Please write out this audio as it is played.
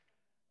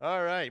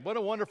All right, what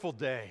a wonderful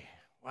day.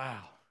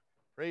 Wow,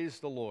 praise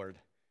the Lord.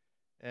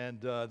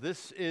 And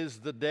this is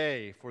the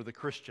day for the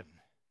Christian,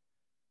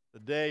 the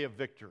day of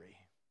victory.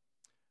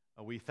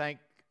 We thank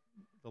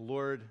the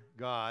Lord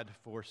God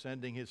for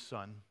sending his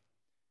Son,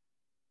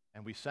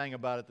 and we sang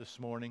about it this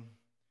morning,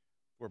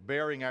 for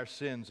bearing our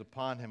sins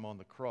upon him on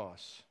the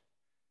cross.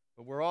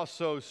 But we're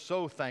also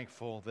so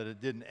thankful that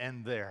it didn't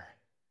end there,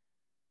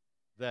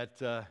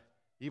 that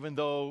even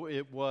though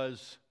it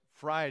was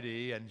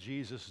Friday and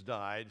Jesus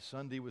died,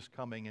 Sunday was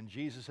coming, and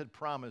Jesus had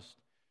promised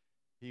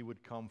he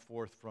would come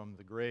forth from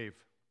the grave.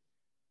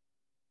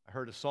 I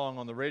heard a song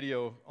on the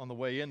radio on the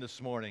way in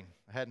this morning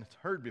I hadn't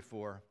heard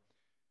before,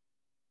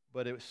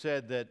 but it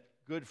said that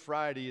Good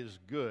Friday is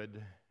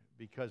good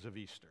because of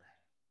Easter,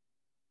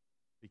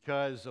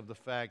 because of the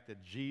fact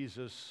that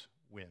Jesus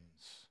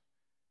wins,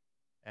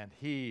 and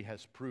he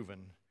has proven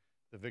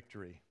the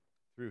victory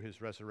through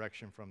his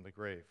resurrection from the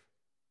grave.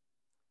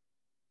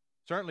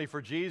 Certainly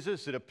for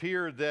Jesus, it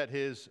appeared that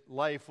his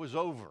life was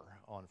over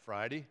on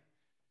Friday.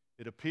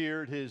 It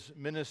appeared his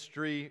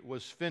ministry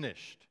was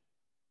finished,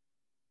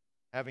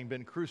 having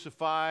been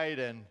crucified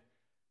and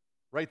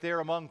right there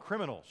among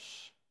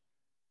criminals,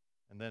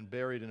 and then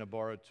buried in a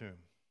borrowed tomb.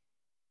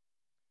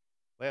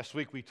 Last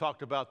week we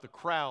talked about the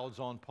crowds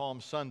on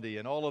Palm Sunday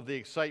and all of the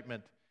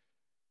excitement,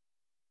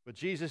 but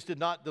Jesus did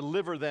not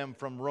deliver them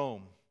from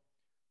Rome,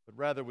 but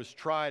rather was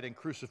tried and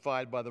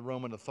crucified by the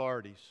Roman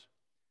authorities.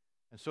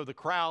 And so the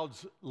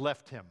crowds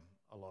left him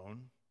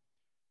alone.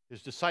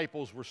 His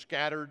disciples were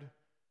scattered,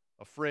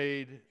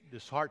 afraid,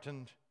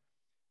 disheartened,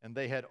 and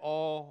they had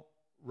all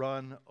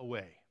run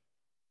away.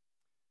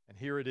 And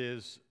here it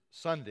is,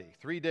 Sunday,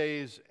 3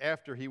 days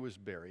after he was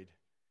buried.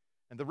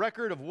 And the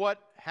record of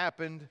what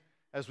happened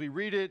as we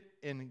read it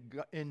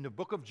in the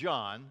book of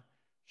John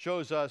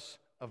shows us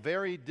a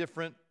very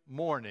different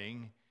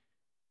morning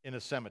in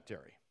a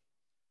cemetery.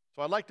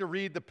 So I'd like to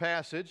read the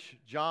passage,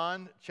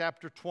 John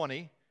chapter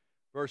 20,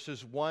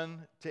 verses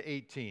 1 to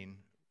 18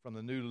 from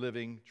the New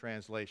Living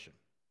Translation.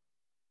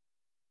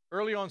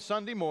 Early on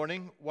Sunday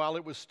morning, while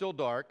it was still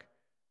dark,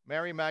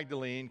 Mary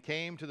Magdalene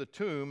came to the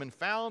tomb and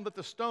found that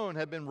the stone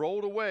had been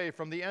rolled away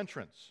from the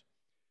entrance.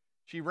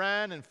 She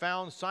ran and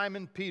found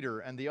Simon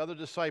Peter and the other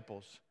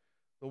disciples,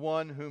 the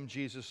one whom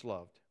Jesus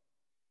loved.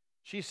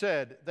 She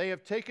said, "They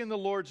have taken the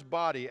Lord's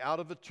body out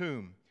of the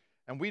tomb,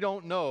 and we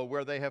don't know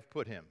where they have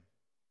put him."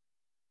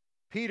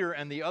 Peter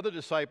and the other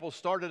disciple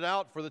started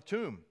out for the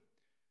tomb.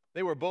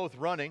 They were both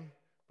running,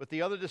 but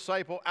the other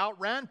disciple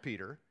outran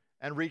Peter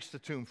and reached the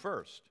tomb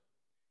first.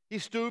 He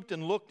stooped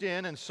and looked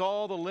in and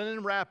saw the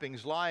linen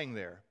wrappings lying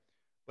there,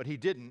 but he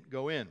didn't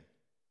go in.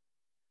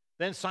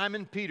 Then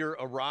Simon Peter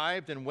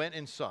arrived and went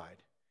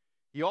inside.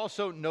 He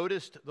also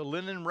noticed the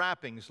linen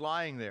wrappings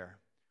lying there,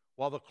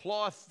 while the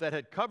cloth that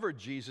had covered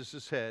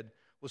Jesus' head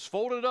was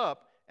folded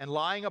up and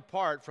lying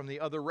apart from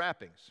the other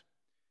wrappings.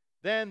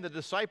 Then the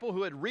disciple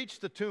who had reached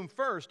the tomb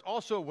first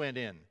also went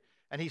in,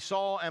 and he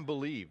saw and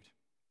believed.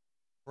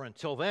 For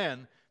until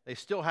then, they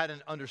still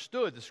hadn't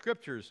understood the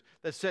scriptures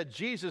that said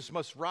Jesus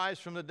must rise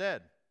from the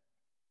dead.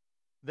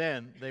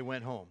 Then they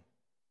went home.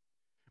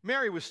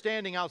 Mary was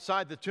standing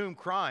outside the tomb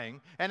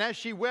crying, and as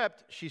she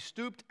wept, she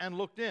stooped and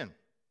looked in.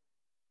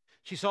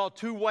 She saw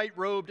 2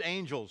 white-robed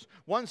angels,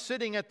 one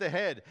sitting at the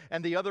head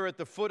and the other at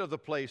the foot of the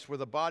place where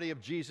the body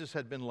of Jesus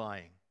had been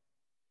lying.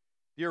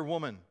 "Dear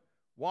woman,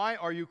 why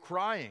are you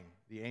crying?"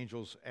 the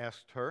angels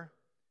asked her.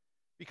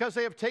 "Because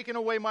they have taken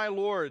away my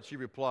Lord," she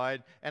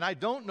replied, "and I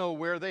don't know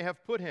where they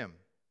have put him."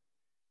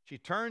 She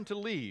turned to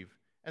leave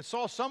and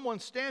saw someone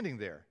standing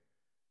there.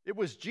 It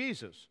was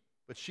Jesus,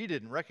 but she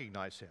didn't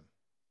recognize him.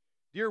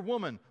 "Dear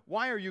woman,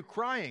 why are you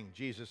crying?"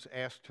 Jesus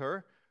asked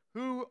her.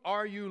 "Who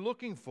are you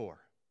looking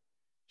for?"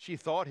 She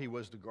thought he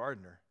was the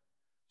gardener.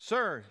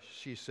 "Sir,"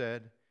 she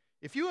said,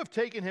 "if you have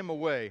taken him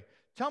away,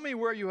 tell me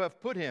where you have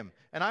put him,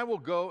 and I will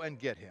go and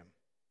get him."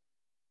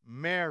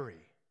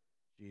 "Mary,"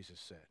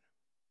 Jesus said.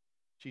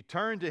 She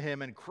turned to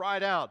him and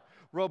cried out,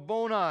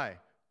 "Rabboni,"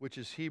 which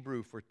is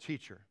Hebrew for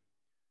teacher.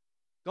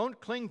 "Don't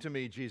cling to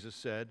me," Jesus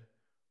said,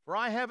 "for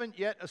I haven't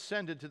yet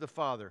ascended to the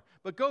Father.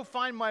 But go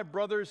find my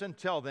brothers and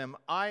tell them,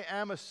 I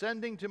am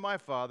ascending to my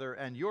Father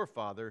and your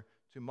Father,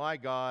 to my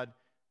God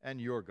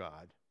and your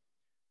God."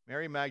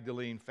 Mary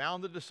Magdalene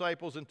found the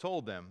disciples and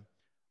told them,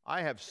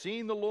 "I have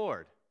seen the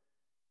Lord."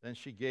 Then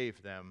she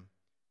gave them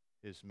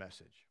his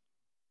message.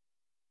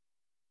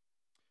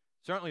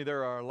 Certainly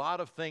there are a lot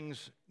of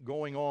things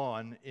going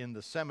on in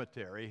the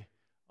cemetery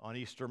on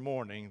Easter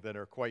morning that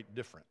are quite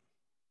different.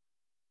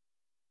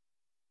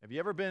 Have you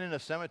ever been in a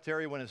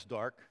cemetery when it's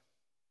dark?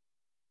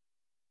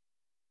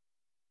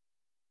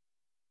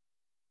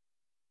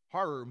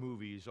 Horror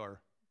movies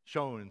are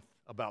shown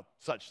about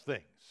such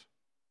things.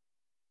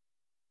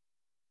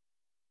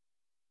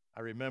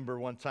 I remember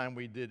one time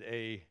we did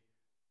a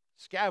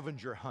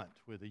scavenger hunt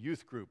with a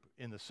youth group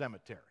in the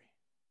cemetery.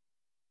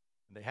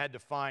 They had to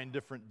find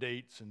different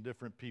dates and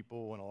different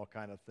people and all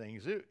kind of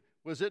things. It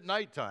was at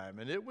nighttime,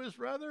 and it was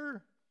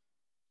rather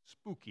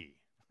spooky.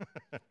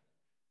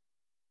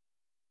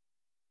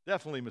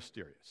 Definitely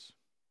mysterious.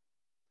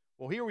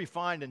 Well, here we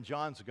find in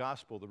John's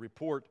gospel the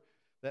report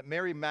that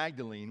Mary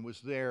Magdalene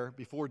was there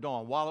before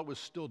dawn while it was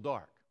still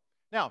dark.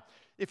 Now,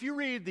 if you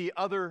read the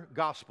other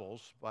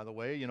gospels, by the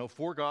way,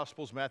 4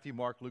 gospels, Matthew,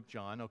 Mark, Luke,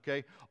 John,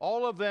 okay,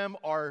 all of them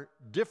are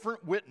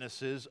different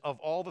witnesses of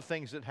all the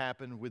things that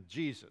happened with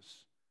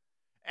Jesus.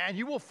 And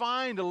you will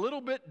find a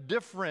little bit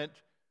different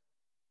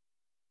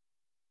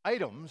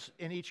items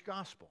in each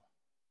gospel.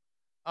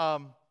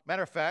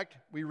 Matter of fact,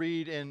 we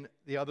read in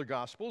the other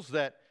gospels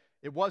that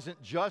it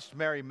wasn't just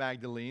Mary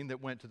Magdalene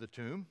that went to the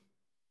tomb.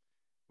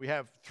 We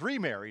have 3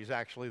 Marys,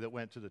 actually, that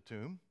went to the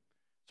tomb.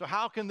 So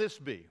how can this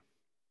be?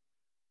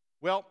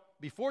 Well,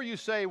 before you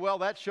say, well,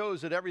 that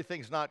shows that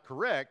everything's not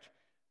correct,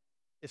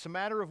 it's a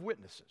matter of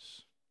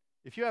witnesses.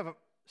 If you have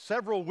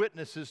several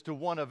witnesses to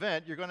one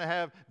event, you're going to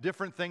have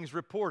different things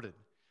reported.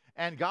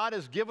 And God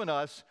has given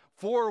us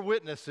 4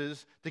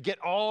 witnesses to get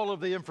all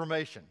of the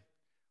information.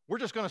 We're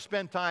just going to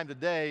spend time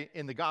today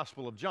in the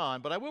Gospel of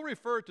John, but I will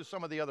refer to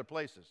some of the other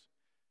places,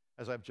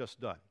 as I've just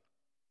done.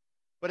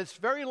 But it's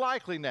very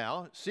likely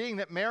now, seeing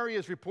that Mary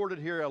is reported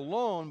here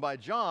alone by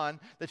John,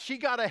 that she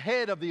got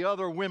ahead of the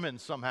other women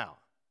somehow.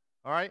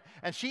 All right?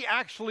 And she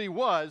actually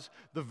was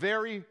the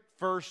very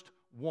first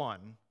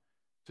one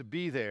to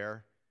be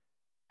there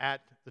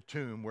at the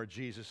tomb where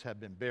Jesus had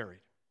been buried.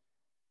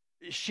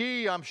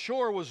 She, I'm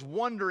sure, was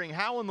wondering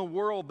how in the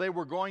world they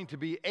were going to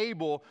be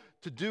able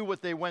to do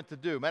what they went to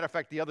do. Matter of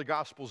fact, the other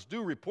Gospels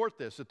do report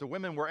this, that the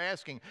women were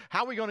asking,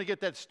 how are we going to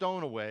get that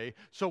stone away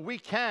so we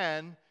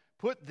can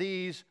put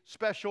these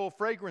special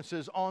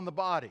fragrances on the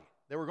body?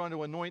 They were going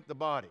to anoint the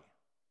body,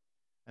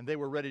 and they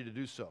were ready to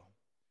do so.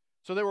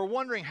 So they were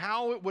wondering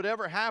how it would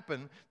ever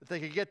happen that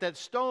they could get that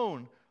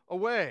stone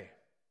away.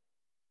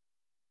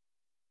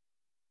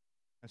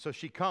 And so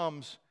she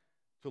comes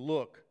to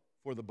look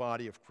for the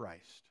body of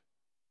Christ.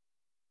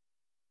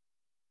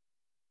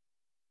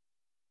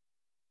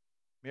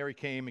 Mary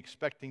came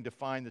expecting to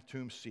find the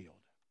tomb sealed.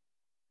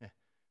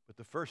 But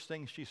the first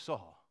thing she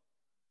saw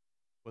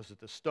was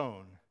that the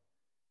stone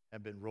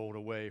had been rolled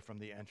away from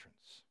the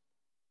entrance.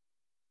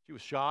 She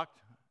was shocked,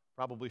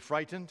 probably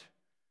frightened.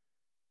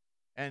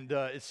 And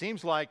it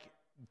seems like,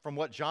 from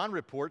what John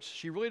reports,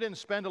 she really didn't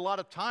spend a lot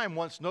of time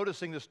once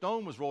noticing the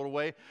stone was rolled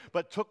away,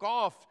 but took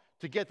off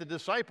to get the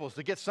disciples,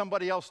 to get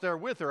somebody else there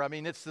with her. I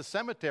mean, it's the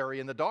cemetery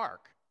in the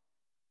dark,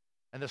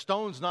 and the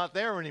stone's not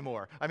there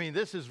anymore. I mean,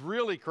 this is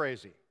really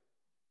crazy.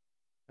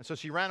 And so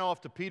she ran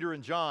off to Peter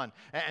and John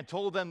and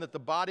told them that the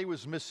body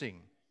was missing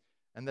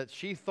and that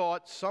she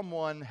thought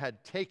someone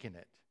had taken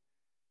it,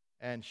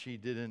 and she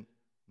didn't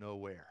know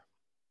where.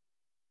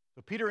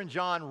 So Peter and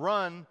John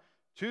run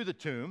to the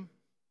tomb.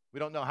 We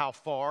don't know how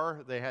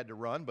far they had to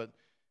run, but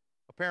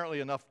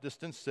apparently enough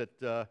distance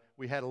that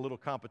we had a little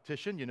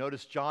competition. You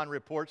notice John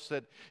reports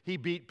that he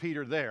beat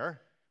Peter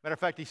there. Matter of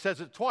fact, he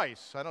says it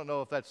twice. I don't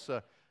know if that's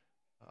a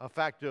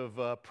fact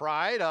of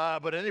pride,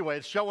 but anyway,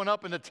 it's showing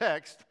up in the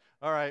text.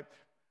 All right.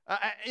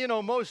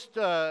 Most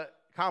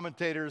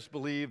commentators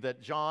believe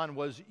that John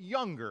was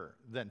younger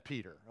than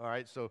Peter, all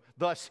right? So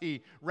thus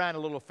he ran a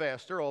little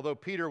faster, although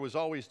Peter was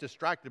always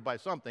distracted by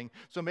something,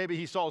 so maybe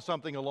he saw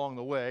something along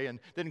the way and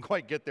didn't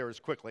quite get there as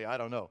quickly. I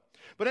don't know.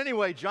 But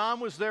anyway, John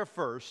was there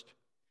first,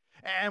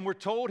 and we're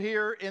told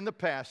here in the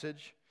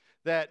passage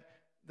that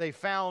they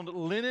found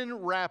linen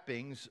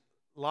wrappings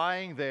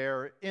lying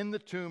there in the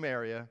tomb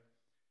area,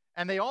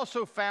 and they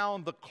also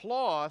found the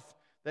cloth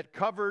that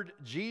covered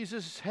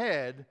Jesus'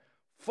 head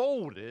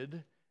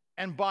folded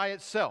and by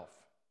itself.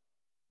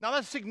 Now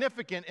that's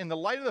significant in the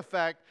light of the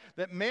fact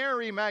that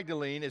Mary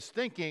Magdalene is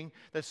thinking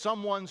that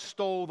someone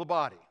stole the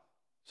body.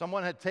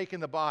 Someone had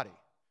taken the body.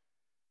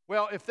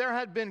 Well, if there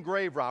had been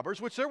grave robbers,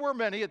 which there were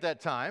many at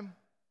that time,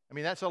 I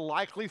mean, that's a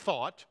likely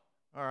thought,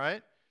 all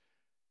right?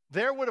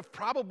 There would have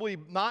probably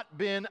not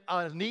been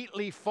a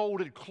neatly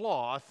folded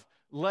cloth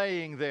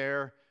laying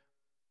there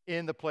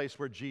in the place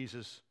where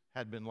Jesus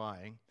had been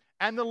lying.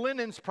 And the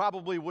linens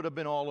probably would have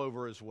been all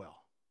over as well.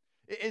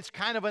 It's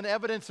kind of an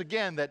evidence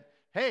again that,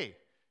 hey,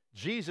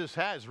 Jesus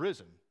has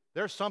risen.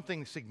 There's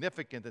something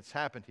significant that's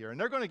happened here. And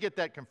they're going to get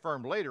that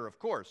confirmed later, of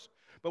course.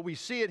 But we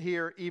see it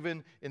here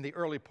even in the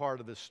early part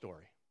of this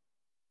story.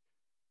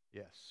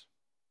 Yes.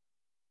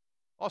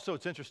 Also,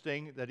 it's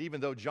interesting that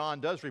even though John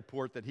does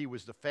report that he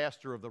was the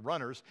faster of the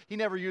runners, he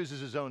never uses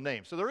his own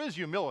name. So there is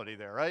humility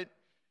there, right?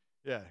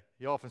 Yeah,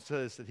 he often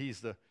says that he's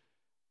the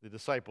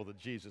disciple that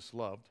Jesus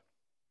loved.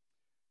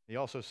 He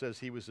also says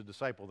he was the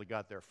disciple that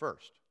got there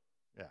first.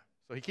 Yeah,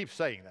 so he keeps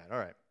saying that. All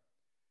right.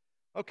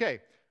 Okay.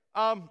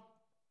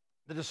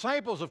 The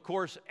disciples, of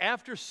course,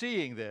 after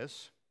seeing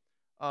this,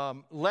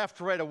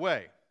 left right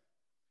away.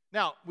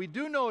 Now, we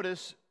do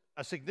notice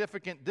a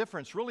significant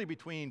difference really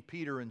between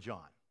Peter and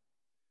John.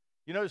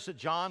 You notice that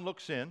John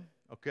looks in,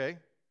 okay?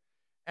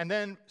 And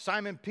then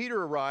Simon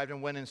Peter arrived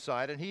and went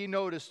inside, and he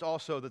noticed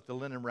also that the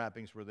linen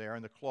wrappings were there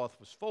and the cloth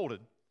was folded.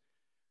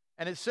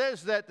 And it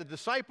says that the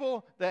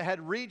disciple that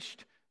had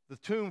reached the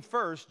tomb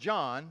first,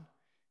 John,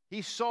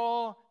 he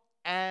saw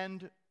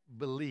and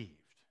believed.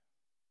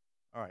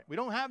 All right, we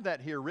don't have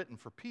that here written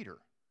for Peter.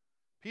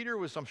 Peter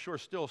was, I'm sure,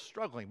 still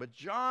struggling. But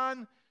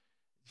John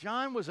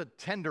John was a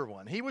tender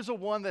one. He was the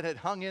one that had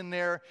hung in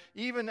there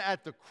even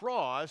at the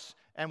cross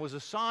and was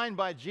assigned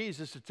by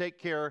Jesus to take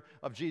care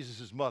of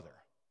Jesus' mother.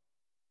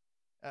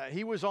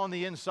 He was on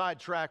the inside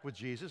track with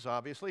Jesus,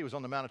 obviously. He was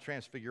on the Mount of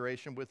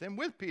Transfiguration with him,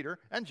 with Peter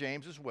and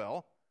James as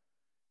well.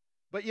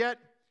 But yet,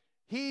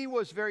 he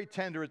was very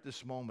tender at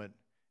this moment,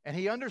 and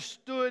he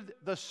understood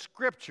the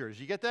Scriptures.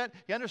 You get that?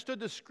 He understood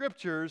the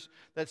Scriptures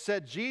that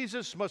said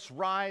Jesus must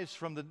rise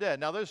from the dead.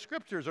 Now, those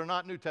Scriptures are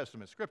not New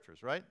Testament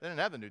Scriptures, right? They didn't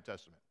have the New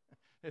Testament.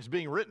 It's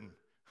being written.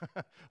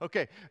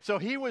 Okay, so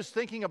he was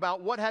thinking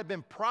about what had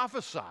been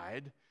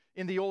prophesied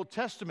in the Old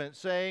Testament,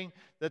 saying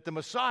that the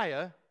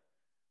Messiah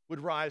would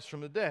rise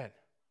from the dead.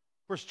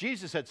 Of course,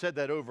 Jesus had said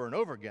that over and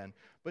over again,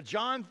 but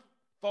John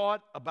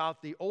thought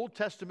about the Old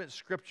Testament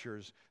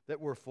Scriptures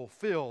that were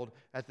fulfilled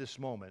at this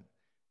moment,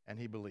 and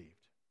he believed.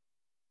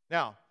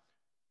 Now,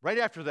 right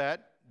after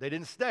that, they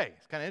didn't stay.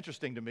 It's kind of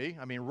interesting to me.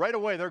 I mean, right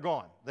away, they're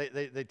gone.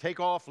 They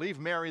take off, leave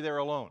Mary there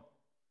alone.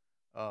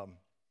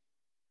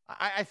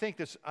 I think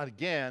this,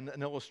 again,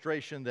 an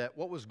illustration that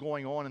what was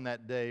going on in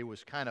that day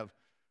was kind of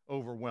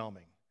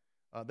overwhelming.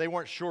 They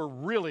weren't sure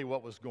really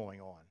what was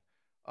going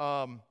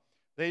on.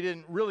 They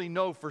didn't really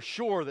know for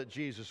sure that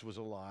Jesus was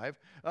alive.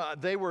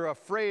 They were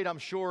afraid, I'm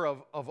sure,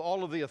 of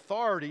all of the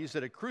authorities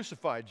that had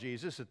crucified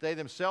Jesus, that they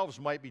themselves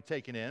might be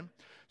taken in.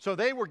 So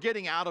they were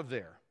getting out of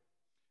there.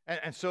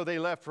 And so they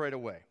left right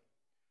away.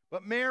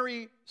 But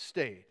Mary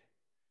stayed.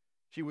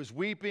 She was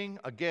weeping,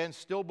 again,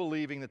 still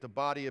believing that the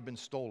body had been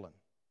stolen.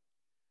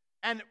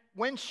 And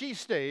when she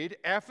stayed,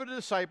 after the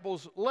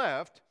disciples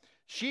left,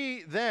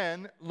 she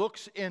then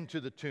looks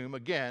into the tomb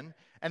again,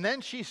 and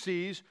then she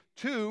sees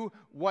two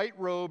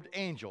white-robed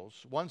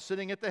angels, one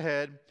sitting at the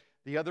head,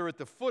 the other at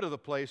the foot of the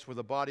place where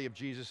the body of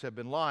Jesus had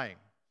been lying.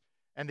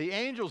 And the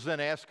angels then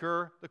ask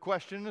her the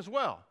question as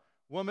well,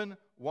 "Woman,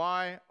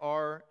 why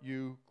are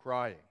you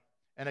crying?"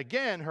 And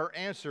again, her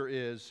answer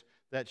is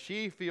that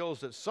she feels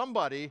that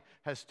somebody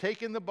has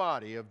taken the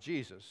body of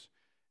Jesus,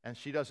 and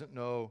she doesn't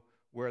know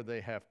where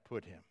they have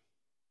put him.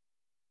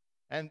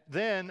 And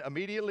then,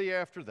 immediately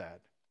after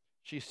that,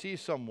 she sees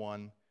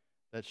someone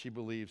that she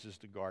believes is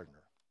the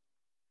gardener.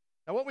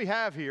 Now, what we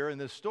have here in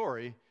this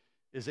story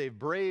is a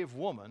brave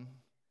woman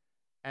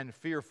and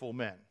fearful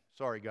men.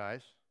 Sorry,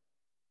 guys.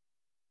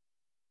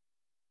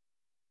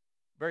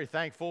 Very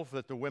thankful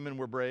that the women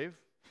were brave.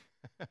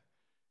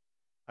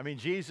 I mean,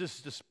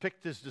 Jesus just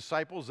picked his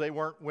disciples. They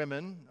weren't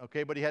women,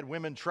 okay, but he had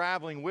women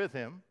traveling with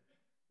him.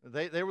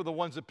 They were the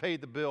ones that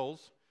paid the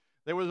bills.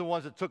 They were the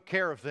ones that took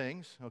care of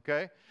things,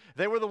 okay?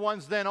 They were the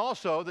ones then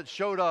also that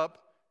showed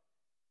up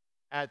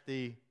at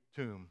the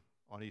tomb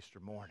on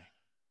Easter morning.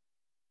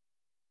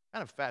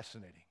 Kind of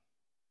fascinating.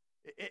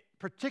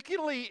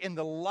 Particularly in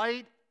the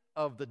light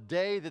of the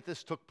day that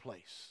this took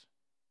place.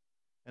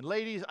 And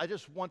ladies, I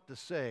just want to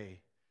say,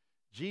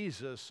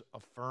 Jesus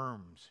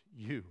affirms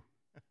you.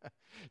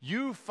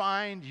 You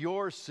find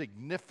your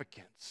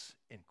significance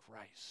in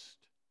Christ.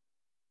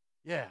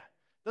 Yeah,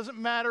 doesn't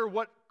matter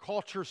what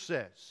culture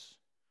says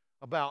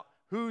about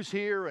who's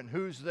here and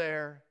who's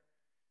there.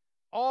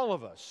 All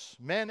of us,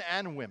 men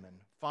and women,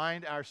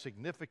 find our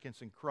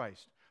significance in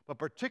Christ. But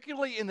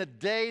particularly in the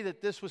day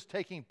that this was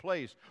taking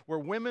place, where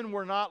women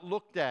were not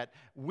looked at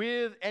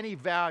with any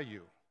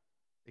value,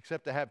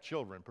 except to have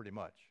children, pretty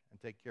much,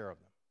 and take care of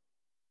them.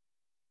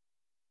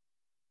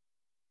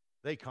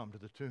 They come to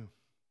the tomb.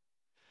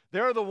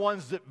 They're the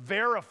ones that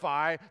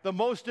verify the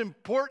most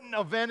important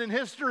event in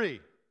history.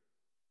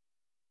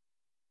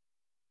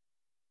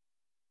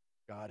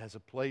 God has a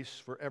place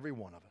for every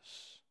one of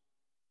us.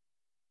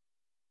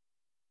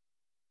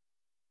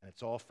 And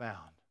it's all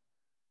found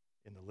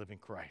in the living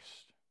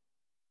Christ.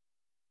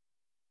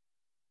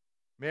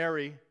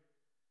 Mary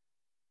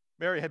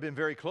had been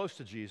very close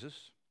to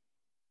Jesus.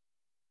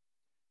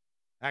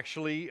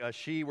 Actually,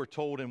 she, we're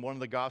told in one of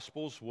the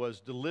Gospels, was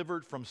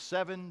delivered from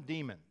 7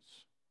 demons.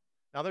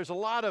 Now, there's a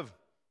lot of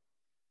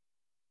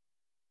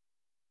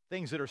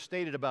things that are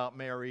stated about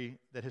Mary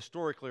that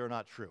historically are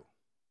not true.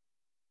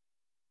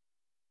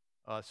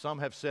 Some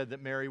have said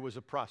that Mary was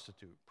a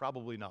prostitute.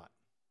 Probably not,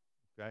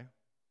 okay?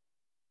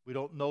 We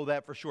don't know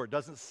that for sure. It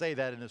doesn't say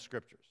that in the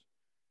Scriptures.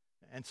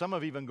 And some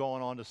have even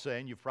gone on to say,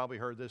 and you've probably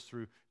heard this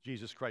through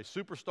Jesus Christ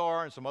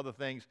Superstar and some other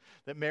things,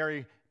 that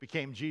Mary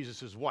became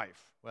Jesus' wife.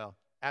 Well,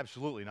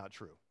 absolutely not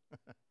true.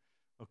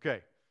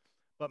 Okay.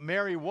 But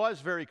Mary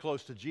was very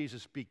close to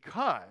Jesus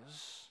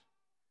because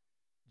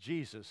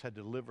Jesus had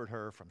delivered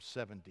her from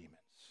 7 demons.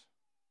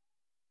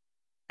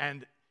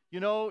 And, you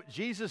know,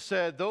 Jesus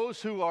said,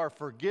 those who are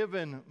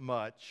forgiven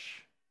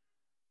much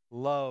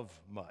love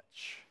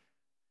much.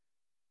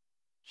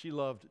 She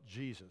loved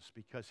Jesus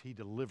because he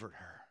delivered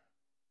her.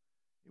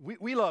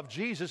 We love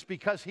Jesus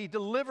because he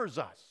delivers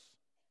us.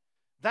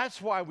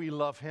 That's why we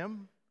love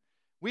him.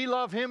 We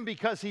love him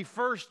because he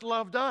first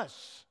loved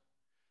us.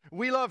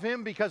 We love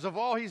him because of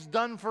all he's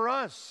done for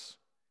us.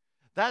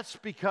 That's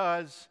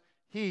because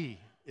he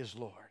is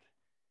Lord.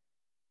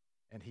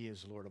 And he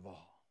is Lord of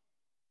all.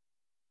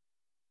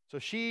 So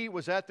she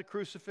was at the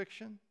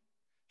crucifixion.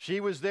 She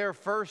was there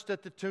first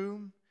at the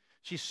tomb.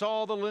 She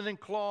saw the linen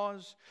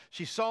cloths.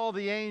 She saw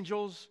the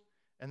angels.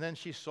 And then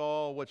she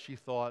saw what she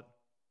thought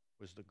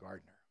was the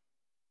gardener.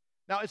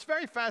 Now, it's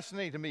very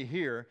fascinating to me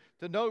here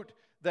to note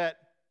that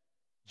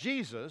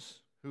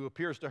Jesus, who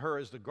appears to her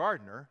as the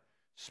gardener,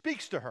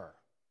 speaks to her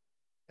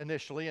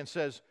initially and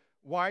says,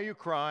 "Why are you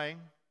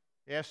crying?"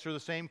 He asks her the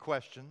same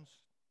questions,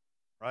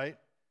 right?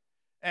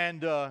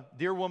 And,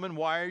 "Dear woman,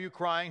 why are you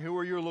crying? Who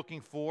are you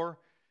looking for?"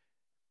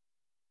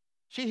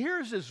 She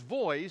hears his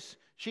voice.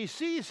 She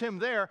sees him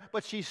there,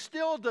 but she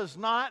still does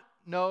not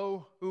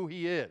know who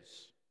he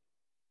is.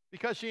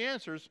 Because she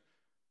answers,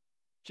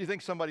 she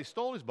thinks somebody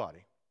stole his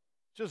body.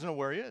 She doesn't know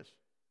where he is.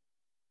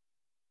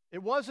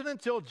 It wasn't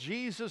until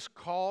Jesus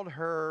called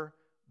her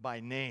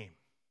by name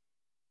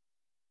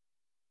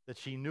that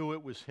she knew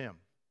it was him.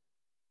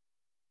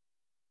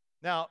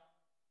 Now,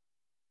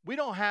 we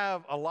don't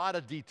have a lot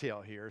of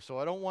detail here, so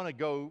I don't want to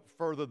go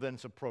further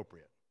than's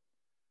appropriate.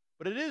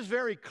 But it is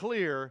very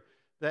clear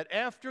that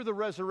after the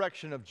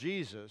resurrection of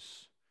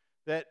Jesus,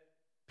 that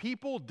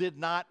people did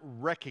not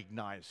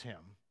recognize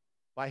him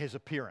by his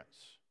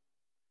appearance.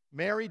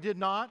 Mary did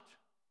not.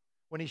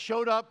 When he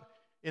showed up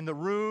in the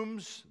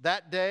rooms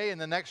that day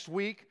and the next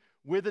week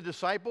with the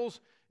disciples,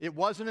 it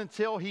wasn't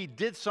until he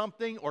did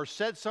something or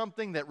said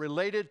something that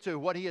related to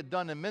what he had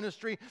done in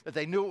ministry that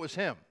they knew it was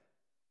him.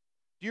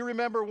 Do you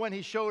remember when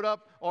he showed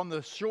up on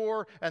the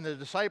shore and the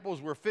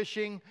disciples were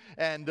fishing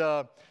and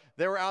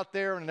they were out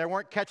there and they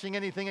weren't catching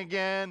anything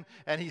again?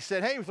 And he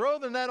said, "Hey, throw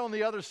the net on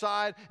the other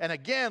side." And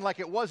again, like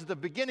it was at the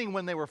beginning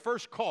when they were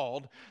first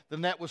called, the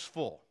net was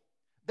full.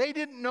 They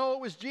didn't know it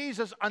was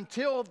Jesus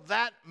until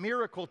that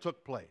miracle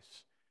took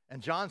place.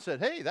 And John said,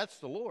 "Hey, that's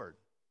the Lord."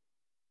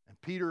 And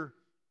Peter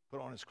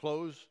put on his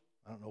clothes.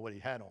 I don't know what he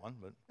had on,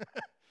 but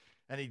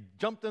and he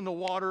jumped in the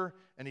water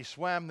and he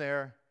swam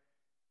there.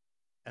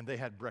 And they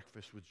had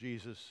breakfast with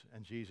Jesus,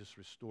 and Jesus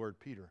restored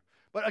Peter.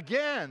 But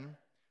again,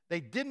 they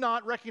did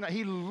not recognize.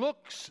 He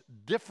looks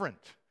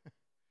different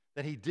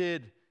than he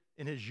did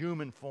in his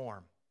human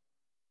form.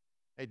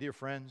 Hey, dear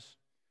friends,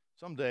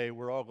 someday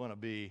we're all going to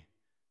be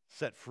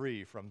set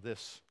free from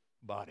this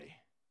body.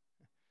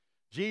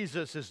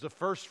 Jesus is the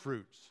first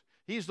fruits.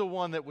 He's the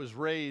one that was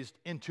raised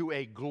into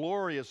a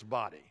glorious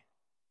body.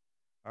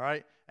 All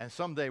right? And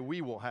someday we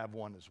will have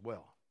one as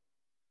well.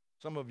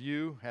 Some of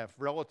you have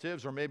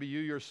relatives, or maybe you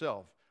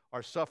yourself,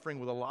 are suffering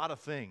with a lot of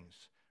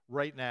things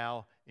right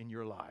now in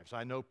your lives.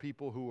 I know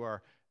people who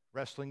are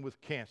wrestling with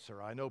cancer.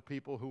 I know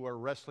people who are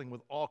wrestling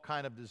with all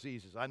kinds of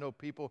diseases. I know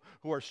people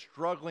who are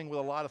struggling with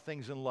a lot of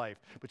things in life.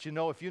 But you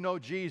know, if you know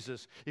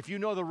Jesus, if you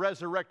know the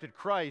resurrected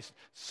Christ,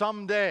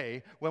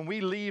 someday when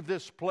we leave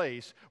this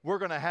place, we're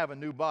going to have a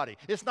new body.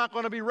 It's not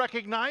going to be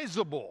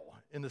recognizable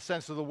in the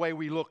sense of the way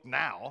we look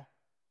now.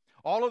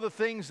 All of the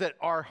things that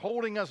are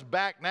holding us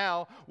back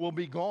now will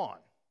be gone.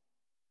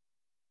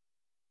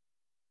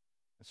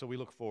 And so we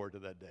look forward to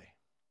that day.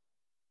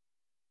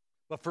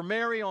 But for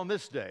Mary on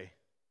this day,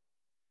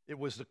 it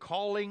was the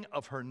calling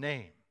of her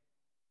name.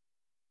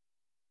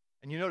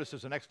 And you notice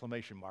there's an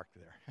exclamation mark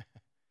there.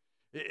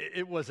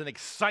 It was an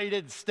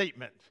excited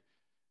statement.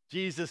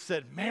 Jesus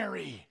said,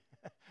 "Mary,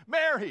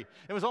 Mary."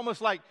 It was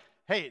almost like,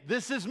 "Hey,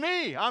 this is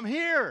me. I'm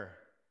here."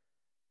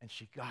 And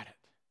she got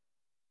it.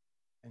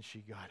 And she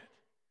got it.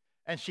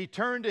 And she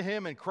turned to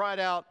him and cried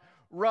out,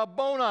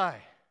 "Rabboni."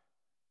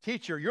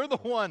 Teacher, you're the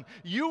one.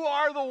 You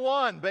are the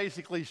one,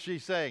 basically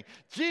she's saying.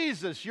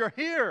 Jesus, you're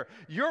here.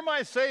 You're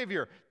my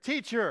Savior.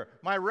 Teacher,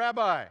 my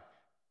rabbi.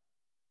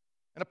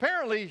 And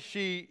apparently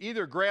she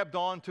either grabbed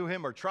on to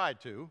him or tried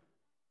to,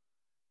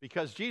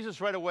 because Jesus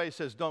right away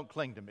says, "Don't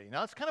cling to me."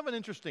 Now, it's kind of an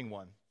interesting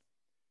one.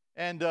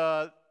 And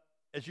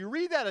as you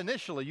read that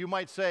initially, you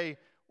might say,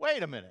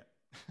 wait a minute.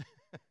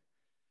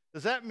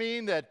 Does that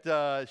mean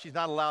that she's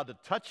not allowed to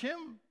touch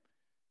him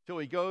till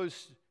he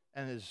goes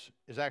and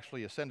is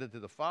actually ascended to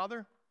the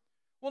Father?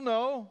 Well,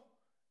 no,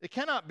 it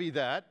cannot be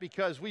that,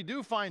 because we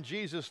do find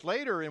Jesus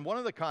later in one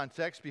of the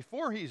contexts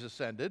before he's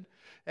ascended,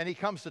 and he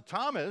comes to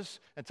Thomas,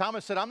 and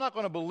Thomas said, "I'm not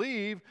going to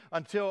believe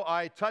until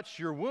I touch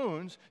your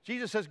wounds."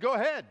 Jesus says, "Go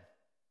ahead."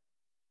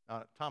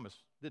 Now,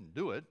 Thomas didn't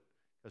do it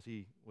because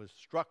he was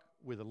struck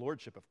with the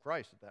lordship of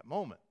Christ at that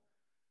moment.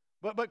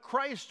 But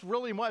Christ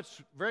really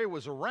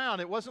was around.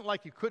 It wasn't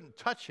like you couldn't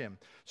touch him.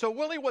 So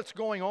really what's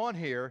going on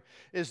here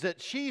is that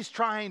she's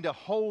trying to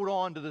hold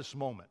on to this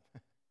moment.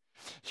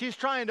 She's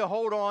trying to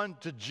hold on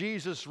to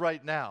Jesus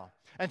right now.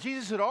 And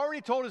Jesus had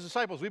already told his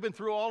disciples, we've been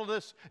through all of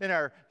this in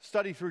our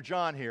study through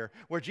John here,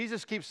 where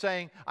Jesus keeps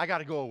saying, "I got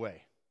to go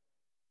away.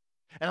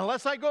 And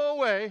unless I go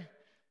away,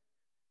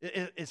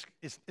 it's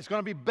going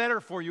to be better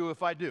for you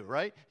if I do,"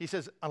 right? He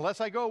says, unless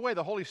I go away,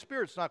 the Holy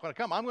Spirit's not going to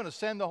come. I'm going to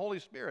send the Holy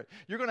Spirit.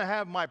 You're going to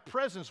have my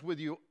presence with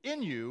you,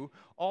 in you,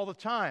 all the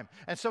time.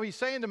 And so he's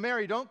saying to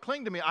Mary, don't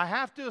cling to me. I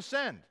have to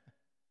ascend.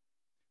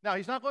 Now,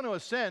 he's not going to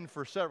ascend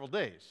for several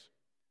days,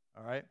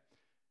 all right?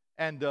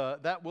 And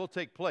that will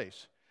take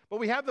place. But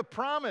we have the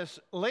promise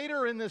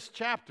later in this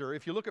chapter,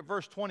 if you look at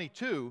verse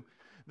 22,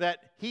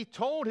 that he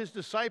told his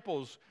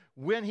disciples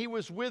when he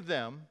was with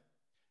them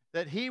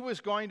that he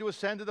was going to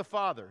ascend to the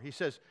Father. He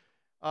says,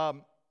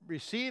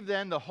 receive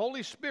then the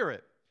Holy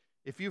Spirit.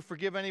 If you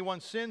forgive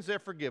anyone's sins, they're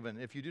forgiven.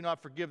 If you do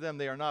not forgive them,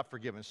 they are not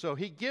forgiven. So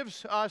he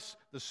gives us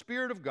the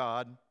Spirit of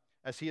God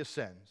as he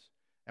ascends,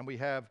 and we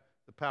have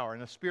the power.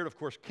 And the Spirit, of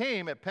course,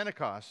 came at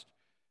Pentecost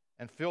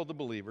and filled the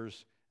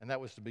believers, and that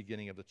was the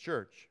beginning of the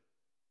church.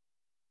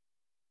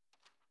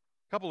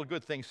 A couple of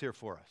good things here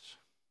for us.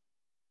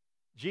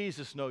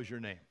 Jesus knows your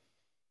name.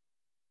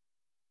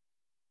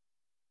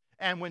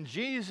 And when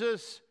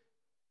Jesus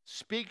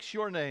speaks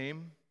your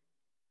name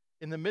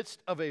in the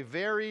midst of a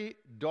very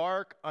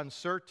dark,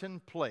 uncertain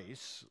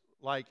place,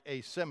 like a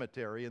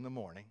cemetery in the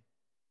morning,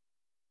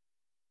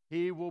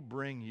 he will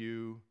bring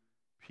you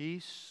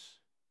peace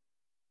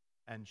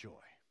and joy.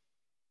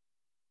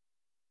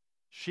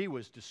 She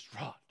was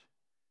distraught.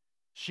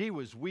 She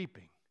was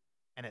weeping,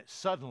 and it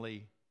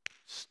suddenly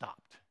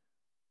stopped.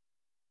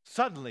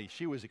 Suddenly,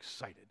 she was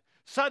excited.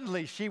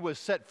 Suddenly, she was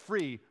set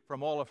free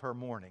from all of her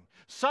mourning.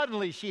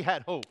 Suddenly, she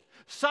had hope.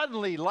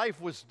 Suddenly,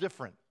 life was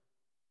different.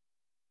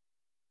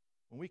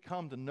 When we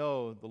come to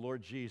know the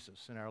Lord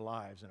Jesus in our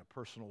lives in a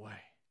personal way,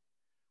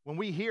 when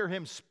we hear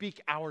him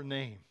speak our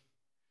name,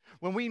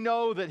 when we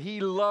know that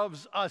he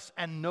loves us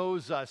and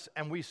knows us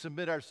and we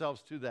submit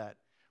ourselves to that,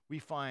 we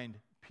find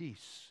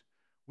peace,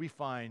 we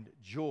find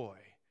joy,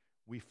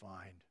 we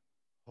find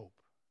hope.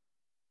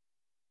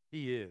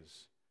 He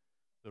is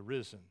the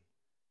risen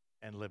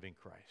and living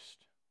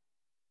Christ.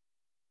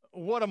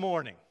 What a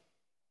morning.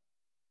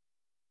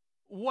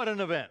 What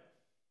an event.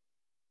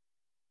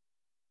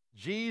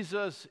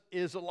 Jesus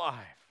is alive,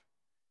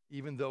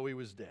 even though he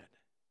was dead.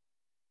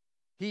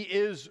 He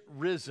is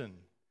risen,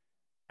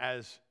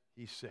 as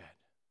he said.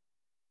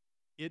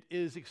 It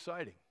is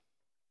exciting.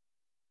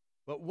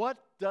 But what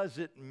does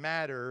it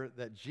matter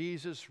that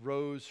Jesus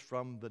rose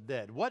from the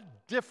dead?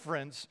 What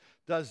difference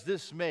does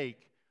this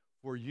make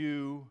for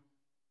you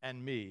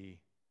and me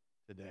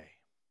today?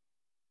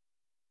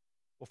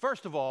 Well,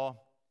 first of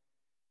all,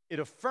 it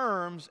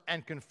affirms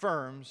and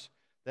confirms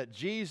that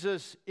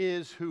Jesus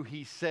is who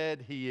he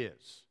said he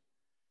is.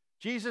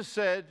 Jesus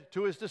said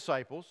to his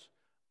disciples,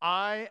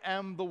 I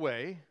am the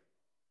way,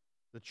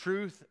 the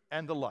truth,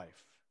 and the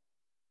life.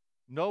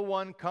 No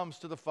one comes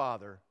to the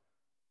Father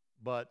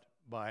but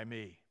by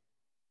me.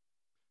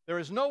 There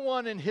is no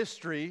one in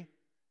history,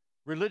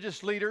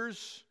 religious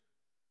leaders,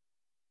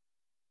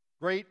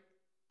 great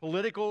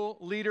political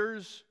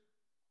leaders,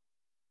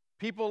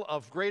 people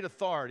of great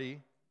authority,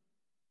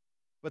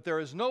 but there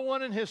is no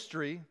one in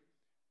history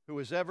who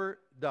has ever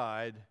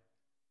died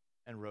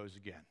and rose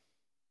again.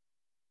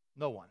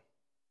 No one.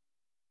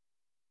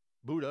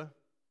 Buddha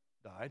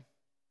died.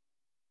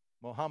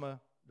 Muhammad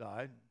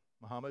died.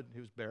 Muhammad, he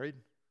was buried.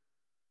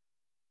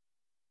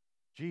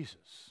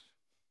 Jesus.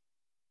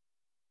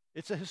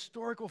 It's a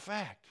historical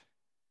fact.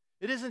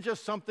 It isn't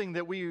just something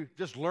that we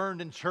just learned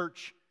in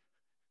church.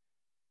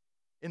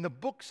 In the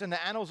books and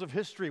the annals of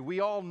history, we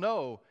all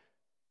know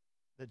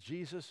that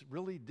Jesus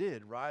really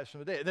did rise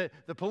from the dead.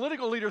 The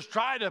political leaders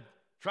try to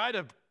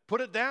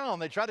put it down.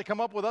 They try to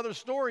come up with other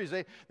stories.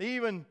 They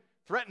even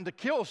threatened to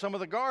kill some of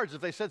the guards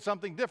if they said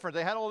something different.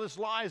 They had all these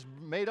lies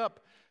made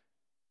up,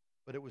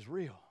 but it was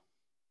real.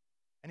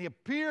 And he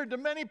appeared to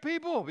many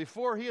people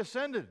before he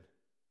ascended.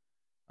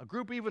 A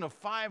group even of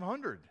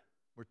 500,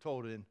 we're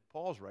told in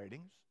Paul's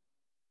writings.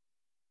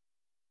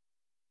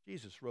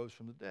 Jesus rose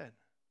from the dead.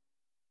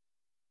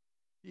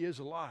 He is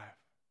alive.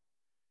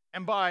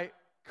 And by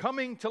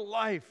coming to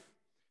life,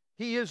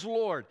 he is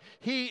Lord.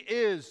 He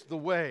is the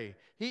way.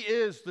 He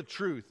is the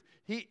truth.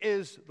 He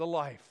is the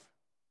life.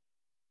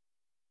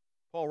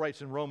 Paul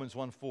writes in Romans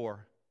 1:4,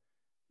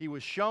 he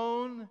was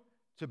shown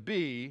to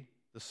be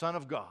the Son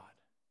of God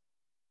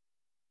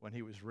when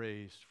he was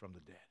raised from the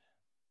dead.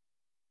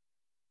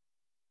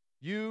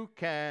 You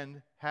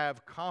can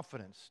have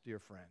confidence, dear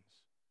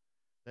friends,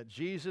 that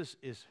Jesus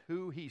is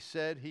who he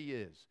said he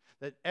is,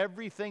 that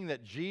everything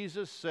that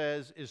Jesus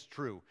says is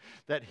true,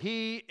 that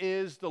he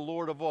is the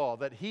Lord of all,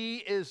 that he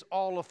is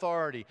all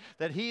authority,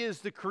 that he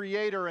is the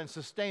creator and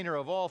sustainer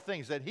of all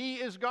things, that he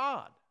is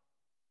God.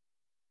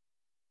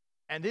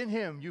 And in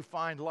him you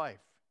find life.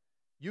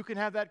 You can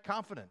have that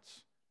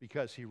confidence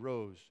because he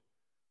rose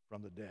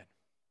from the dead.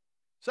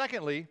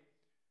 Secondly,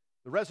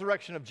 the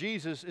resurrection of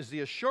Jesus is the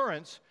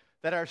assurance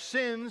that our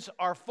sins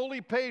are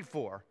fully paid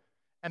for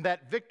and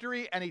that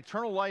victory and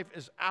eternal life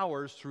is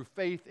ours through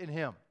faith in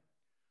him.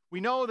 We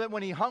know that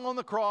when he hung on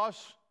the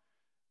cross,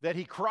 that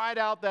he cried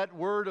out that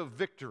word of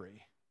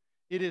victory.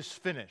 It is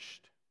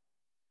finished.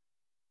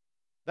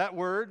 That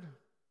word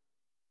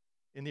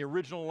in the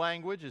original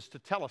language is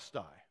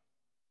tetelestai.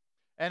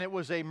 And it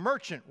was a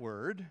merchant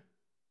word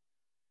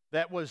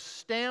that was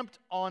stamped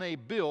on a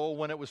bill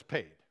when it was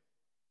paid.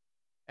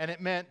 And it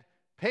meant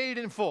paid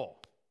in full,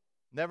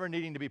 never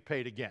needing to be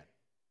paid again.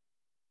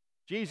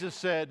 Jesus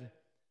said,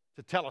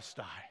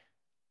 tetelestai.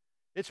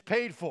 It's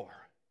paid for.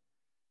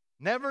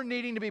 Never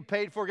needing to be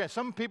paid for again.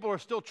 Some people are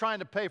still trying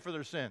to pay for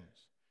their sins.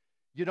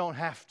 You don't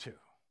have to.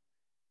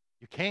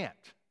 You can't.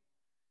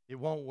 It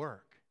won't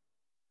work.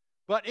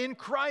 But in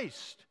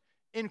Christ,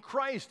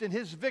 in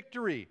his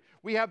victory,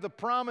 we have the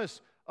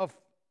promise of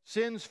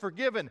sins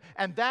forgiven.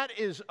 And that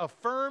is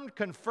affirmed,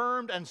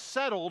 confirmed, and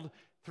settled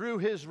through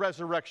his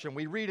resurrection.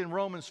 We read in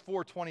Romans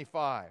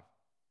 4:25,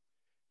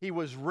 he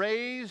was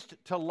raised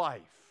to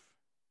life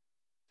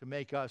to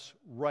make us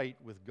right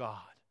with God.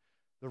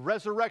 The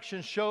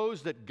resurrection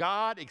shows that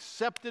God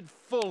accepted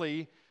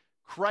fully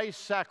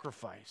Christ's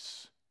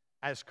sacrifice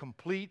as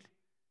complete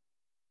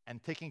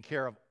and taking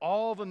care of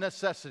all the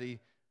necessity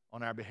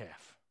on our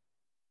behalf.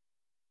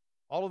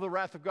 All of the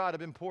wrath of God had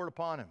been poured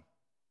upon him.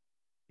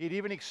 He'd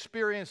even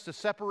experienced the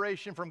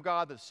separation from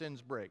God that sin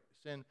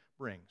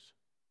brings.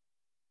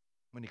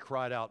 When he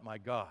cried out, my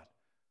God,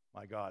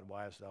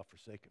 why hast thou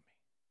forsaken me?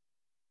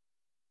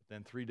 But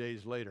then 3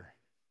 days later,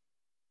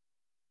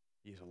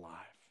 he's alive.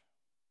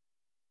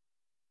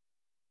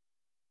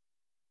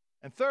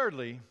 And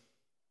thirdly,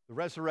 the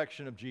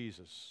resurrection of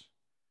Jesus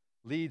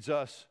leads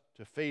us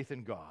to faith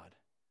in God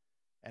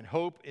and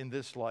hope in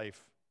this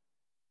life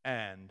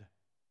and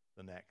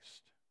the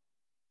next.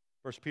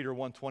 1 Peter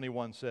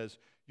 1:21 says,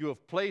 you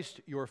have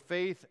placed your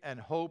faith and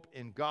hope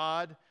in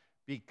God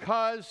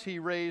because he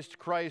raised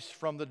Christ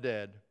from the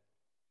dead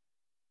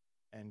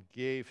and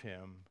gave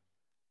him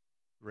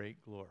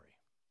great glory.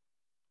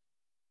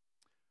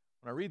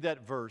 When I read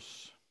that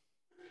verse,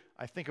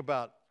 I think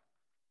about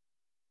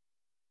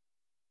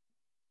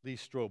Lee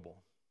Strobel,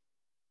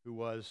 who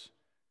was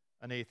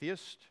an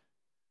atheist,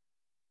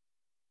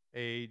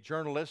 a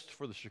journalist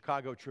for the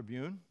Chicago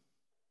Tribune,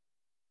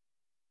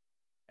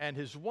 and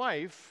his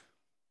wife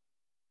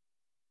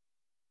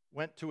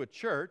went to a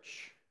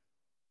church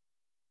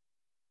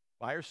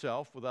by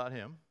herself without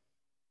him,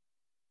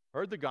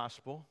 heard the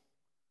gospel,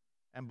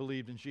 and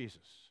believed in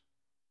Jesus.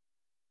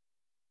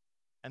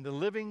 And the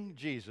living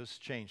Jesus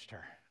changed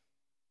her.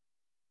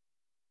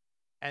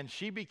 And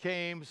she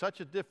became such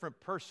a different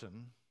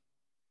person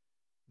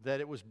that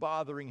it was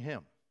bothering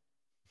him.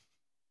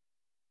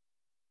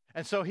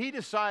 And so he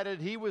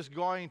decided he was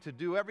going to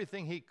do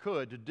everything he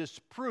could to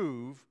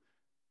disprove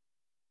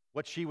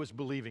what she was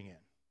believing in.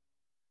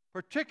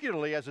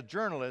 Particularly as a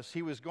journalist,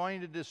 he was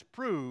going to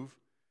disprove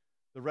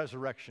the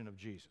resurrection of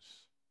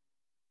Jesus.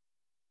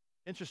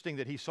 Interesting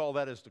that he saw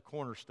that as the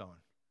cornerstone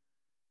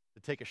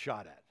to take a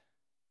shot at.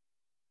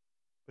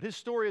 But his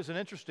story is an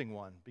interesting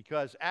one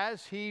because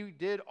as he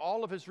did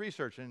all of his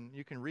research, and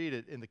you can read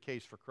it in the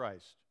Case for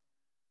Christ,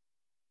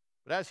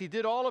 but as he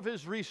did all of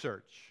his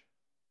research,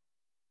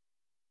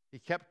 he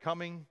kept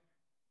coming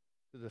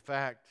to the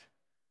fact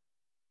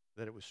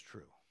that it was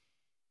true.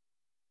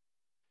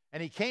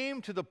 And he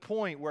came to the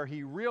point where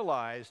he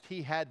realized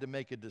he had to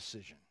make a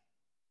decision.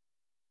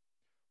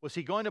 Was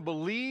he going to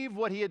believe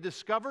what he had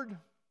discovered,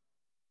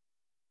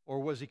 or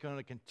was he going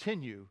to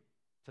continue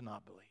to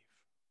not believe?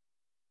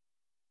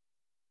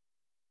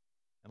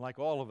 And like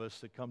all of us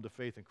that come to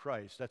faith in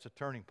Christ, that's a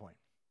turning point.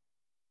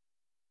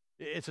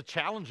 It's a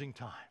challenging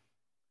time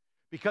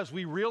because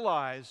we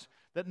realize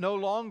that no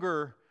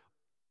longer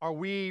are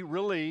we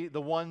really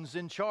the ones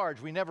in charge.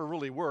 We never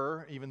really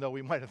were, even though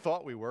we might have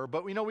thought we were.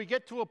 But we know we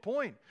get to a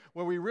point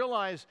where we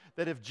realize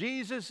that if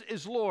Jesus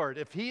is Lord,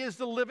 if he is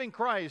the living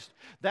Christ,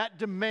 that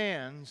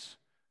demands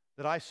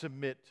that I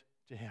submit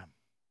to him.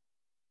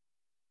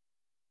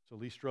 So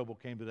Lee Strobel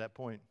came to that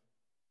point.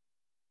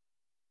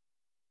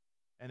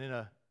 And in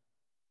a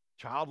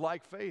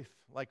childlike faith,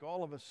 like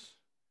all of us,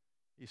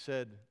 he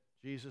said,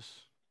 Jesus,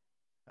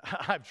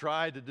 I've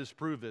tried to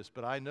disprove this,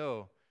 but I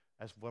know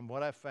as from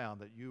what I've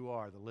found that you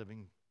are the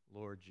living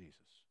Lord Jesus.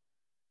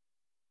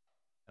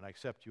 And I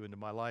accept you into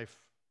my life.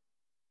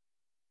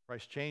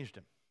 Christ changed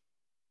him.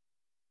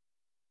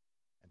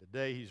 And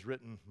today he's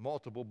written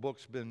multiple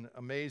books, been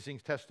amazing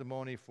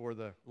testimony for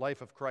the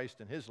life of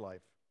Christ in his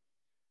life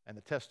and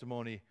the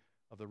testimony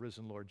of the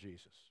risen Lord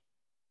Jesus.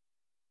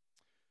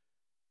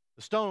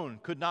 The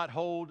stone could not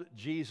hold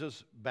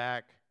Jesus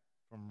back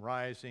from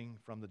rising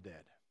from the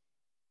dead.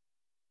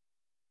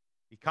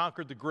 He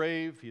conquered the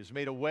grave. He has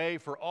made a way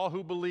for all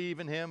who believe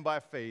in him by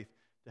faith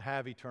to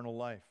have eternal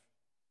life.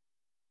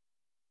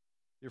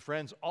 Dear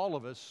friends, all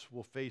of us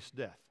will face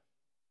death.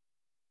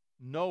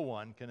 No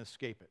one can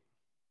escape it.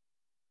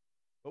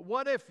 But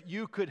what if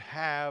you could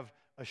have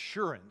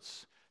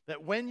assurance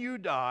that when you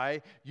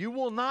die, you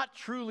will not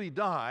truly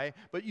die,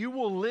 but you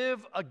will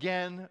live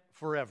again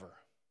forever?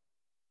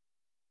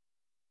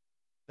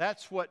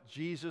 That's what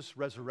Jesus'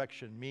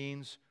 resurrection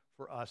means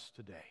for us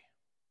today.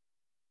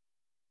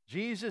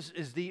 Jesus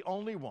is the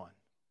only one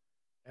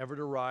ever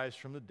to rise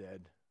from the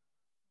dead.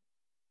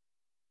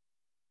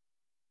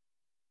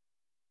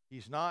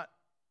 He's not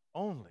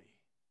only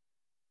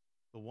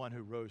the one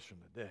who rose from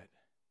the dead,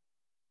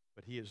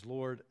 but he is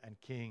Lord and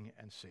King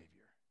and Savior,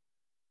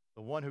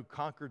 the one who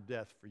conquered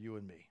death for you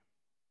and me.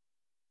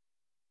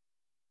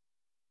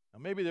 Now,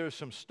 maybe there are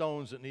some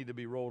stones that need to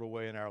be rolled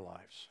away in our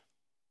lives.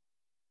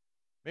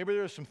 Maybe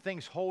there are some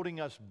things holding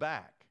us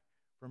back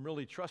from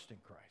really trusting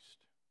Christ.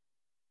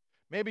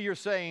 Maybe you're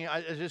saying,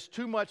 there's just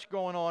too much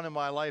going on in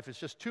my life. It's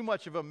just too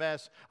much of a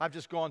mess. I've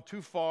just gone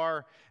too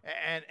far,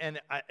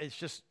 and it's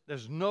just,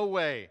 there's no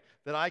way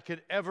that I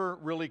could ever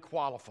really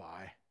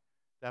qualify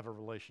to have a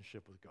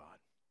relationship with God.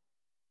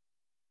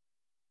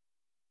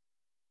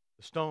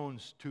 The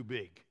stone's too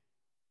big.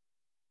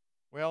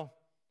 Well,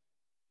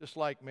 just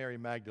like Mary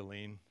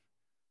Magdalene,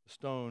 the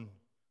stone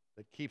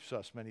that keeps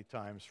us many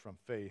times from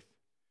faith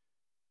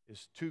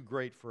is too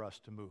great for us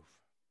to move.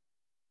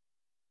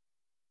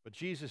 But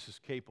Jesus is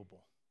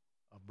capable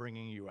of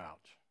bringing you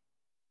out.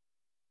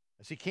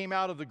 As he came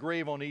out of the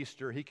grave on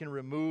Easter, he can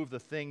remove the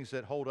things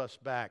that hold us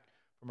back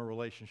from a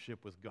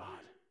relationship with God.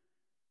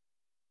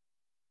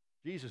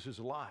 Jesus is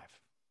alive.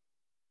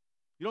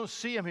 You don't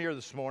see him here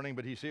this morning,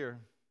 but he's here.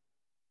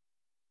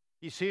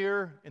 He's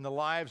here in the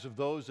lives of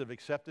those that have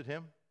accepted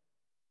him.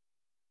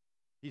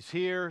 He's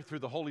here through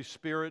the Holy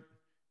Spirit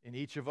in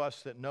each of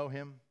us that know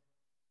him.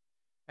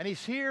 And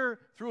he's here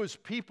through his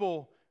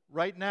people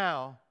right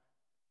now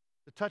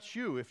to touch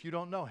you if you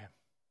don't know him.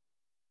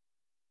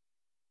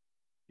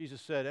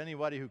 Jesus said,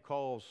 anybody who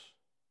calls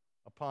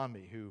upon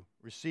me, who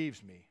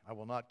receives me, I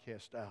will not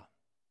cast out.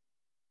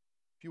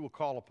 If you will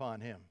call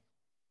upon him,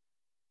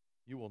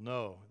 you will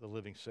know the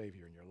living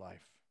Savior in your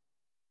life.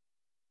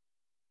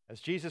 As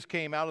Jesus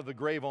came out of the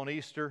grave on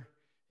Easter,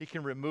 he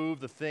can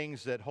remove the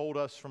things that hold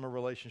us from a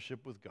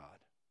relationship with God.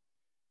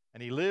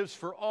 And he lives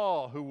for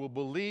all who will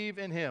believe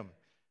in him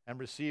and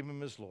receive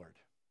him as Lord.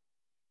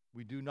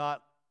 We do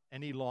not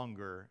any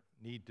longer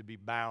need to be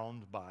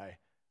bound by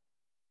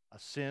a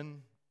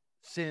sins,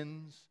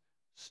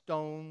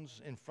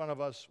 stones in front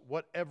of us,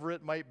 whatever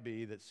it might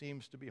be that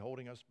seems to be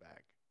holding us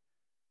back.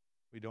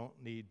 We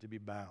don't need to be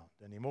bound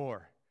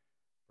anymore,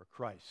 for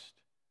Christ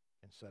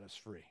can set us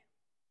free.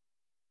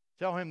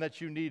 Tell him that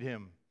you need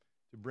him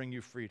to bring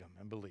you freedom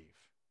and believe.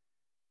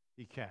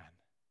 He can,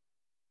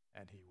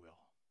 and he will.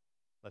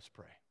 Let's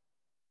pray.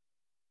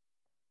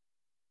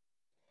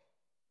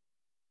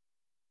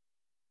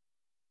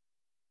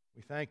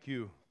 We thank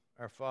you,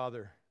 our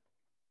Father,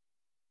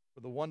 for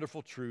the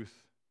wonderful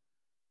truth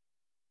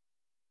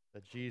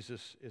that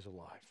Jesus is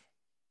alive.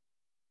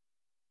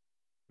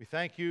 We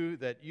thank you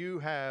that you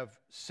have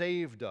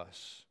saved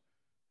us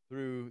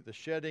through the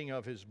shedding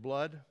of his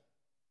blood,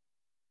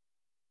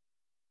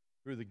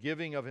 through the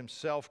giving of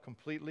himself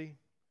completely,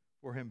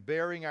 for him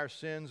bearing our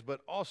sins,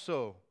 but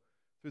also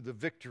through the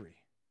victory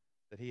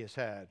that he has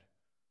had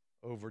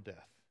over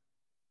death.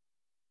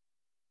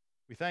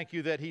 We thank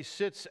you that he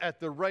sits at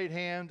the right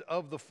hand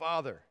of the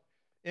Father,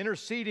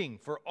 interceding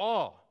for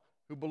all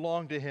who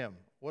belong to him.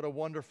 What a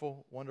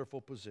wonderful, wonderful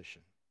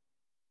position.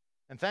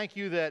 And thank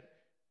you that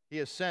he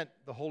has sent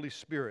the Holy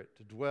Spirit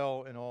to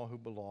dwell in all who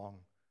belong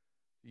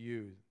to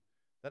you.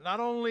 That not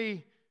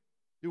only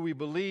do we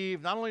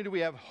believe, not only do we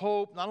have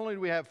hope, not only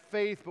do we have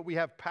faith, but we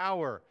have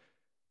power.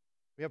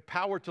 We have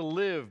power to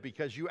live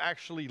because you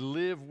actually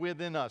live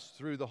within us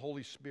through the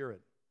Holy Spirit.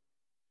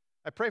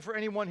 I pray for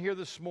anyone here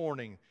this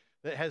morning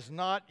that has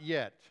not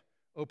yet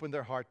opened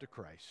their heart to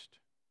Christ,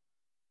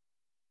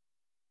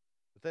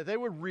 that they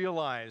would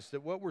realize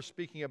that what we're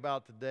speaking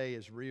about today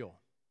is real.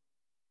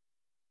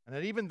 And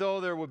that even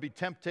though there would be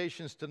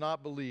temptations to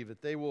not believe,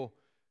 that they will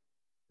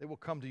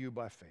come to you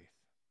by faith.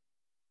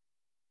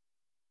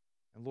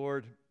 And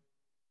Lord,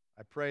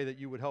 I pray that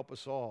you would help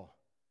us all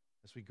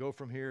as we go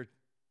from here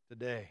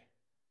today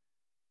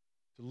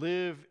to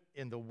live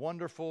in the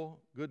wonderful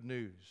good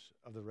news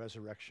of the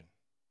resurrection.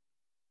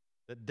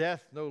 That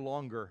death no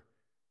longer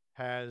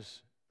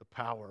has the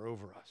power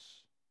over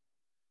us.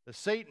 That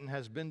Satan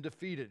has been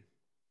defeated.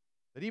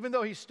 That even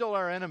though he's still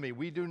our enemy,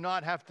 we do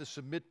not have to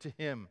submit to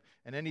him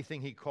and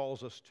anything he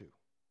calls us to.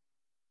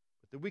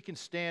 But that we can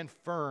stand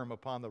firm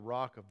upon the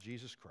rock of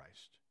Jesus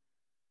Christ,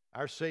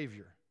 our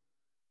Savior,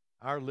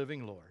 our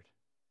living Lord.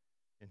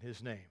 In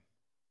his name,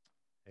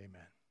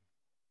 amen.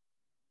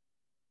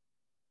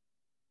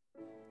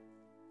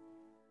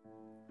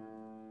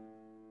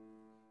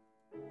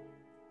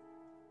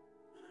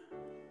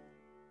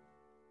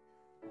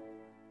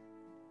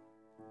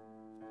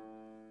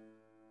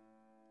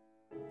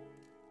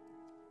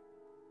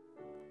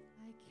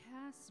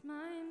 Cast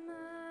my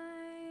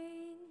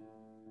mind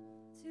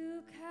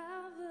to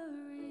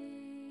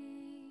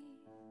Calvary,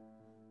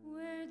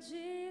 where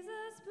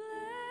Jesus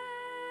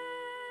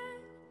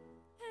bled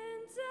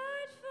and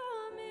died for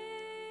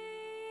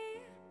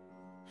me.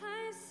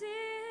 I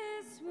see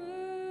his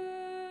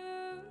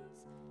wounds,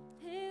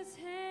 his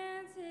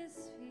hands,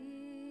 his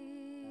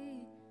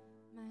feet,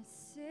 my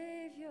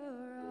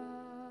Savior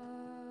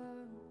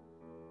on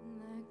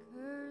that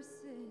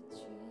cursed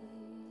tree.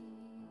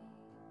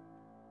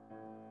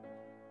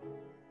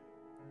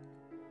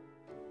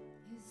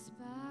 His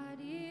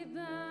body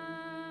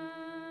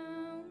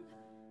bound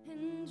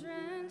and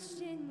drenched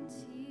in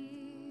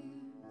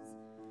tears,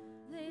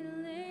 they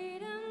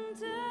laid him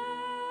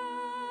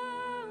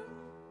down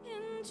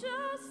in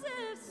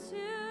Joseph's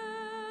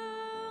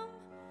tomb,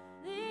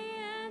 the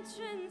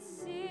entrance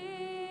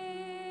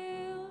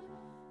sealed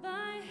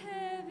by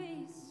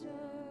heavy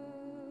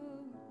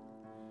stone,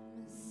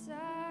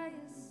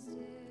 Messiah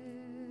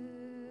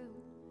still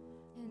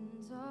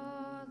and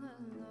all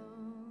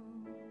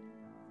alone.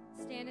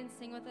 Stand and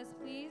sing with us,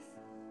 please.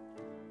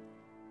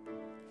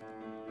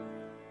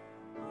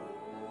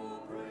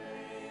 Oh,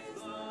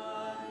 praise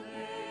the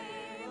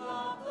name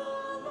of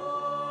the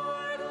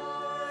Lord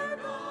our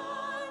God.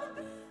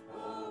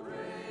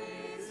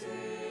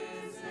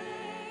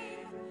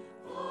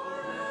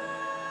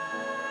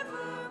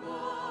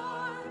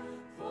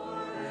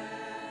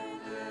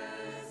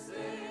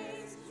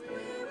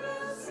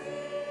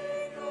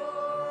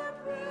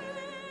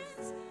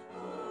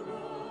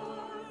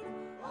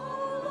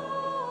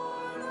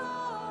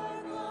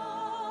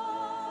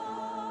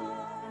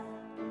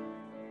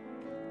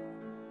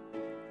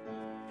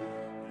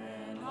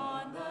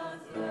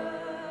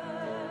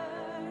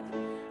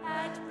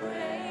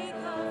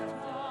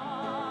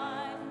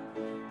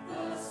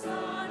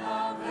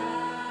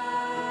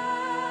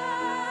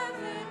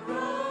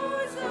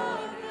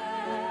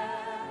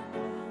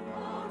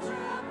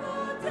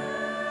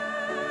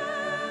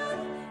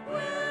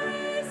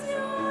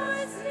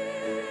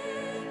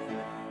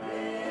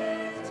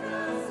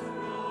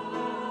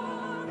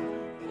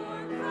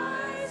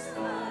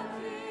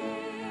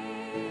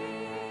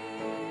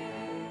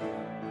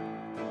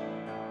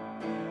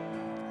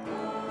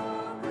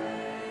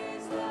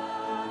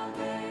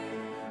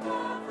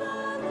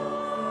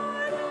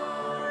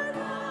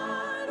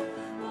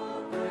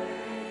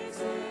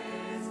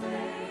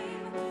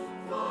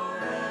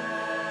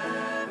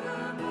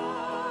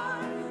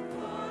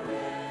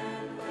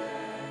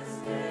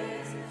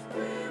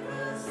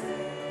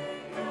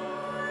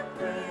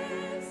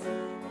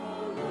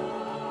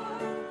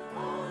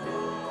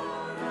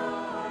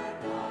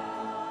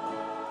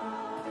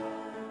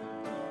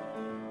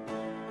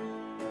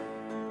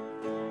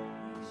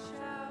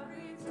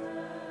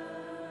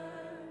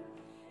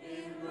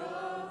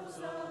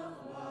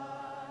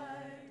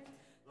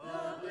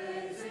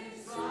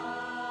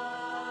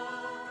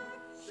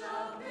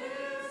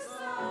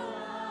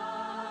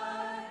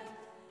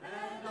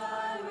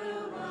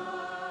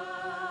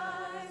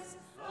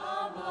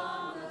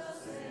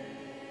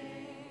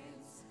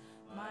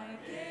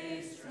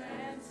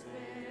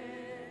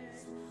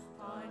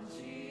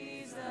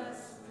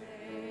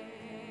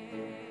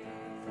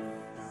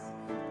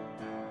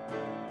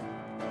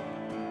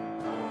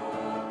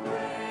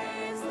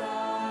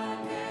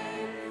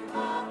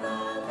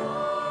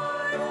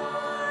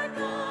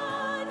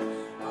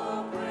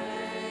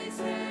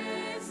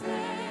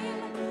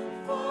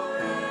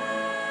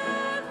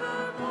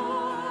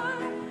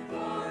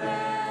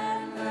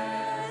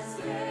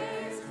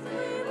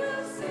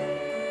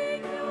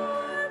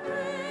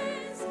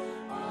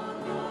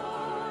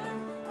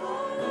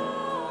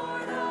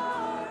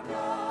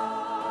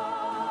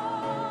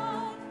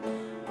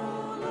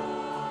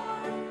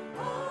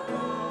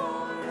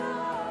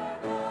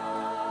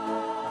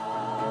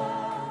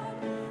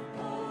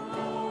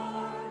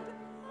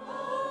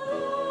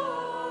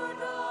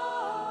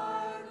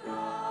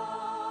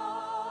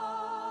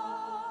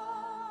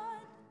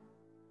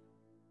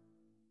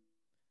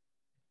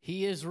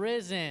 He is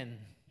risen.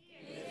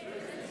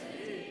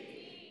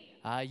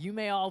 You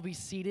may all be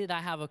seated.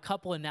 I have a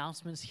couple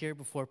announcements here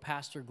before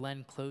Pastor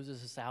Glen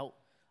closes us out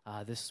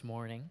this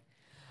morning.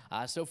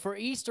 So for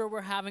Easter, we're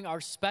having our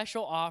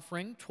special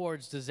offering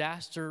towards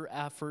disaster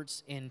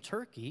efforts in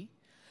Turkey.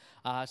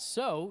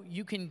 So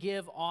you can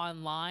give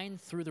online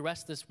through the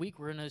rest of this week.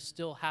 We're going to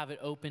still have it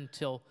open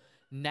till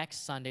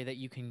next Sunday that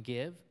you can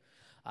give.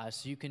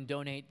 So you can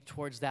donate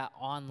towards that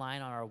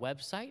online on our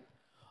website.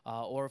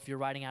 Or if you're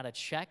writing out a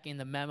check in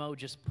the memo,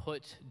 just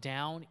put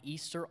down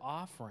Easter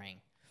offering.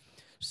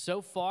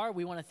 So far,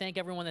 we want to thank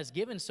everyone that's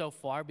given so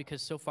far,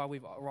 because so far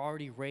we've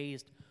already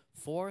raised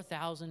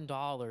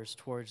 $4,000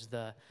 towards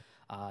the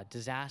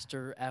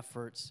disaster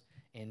efforts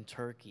in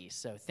Turkey.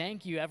 So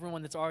thank you,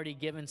 everyone that's already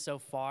given so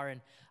far,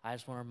 and I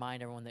just want to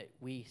remind everyone that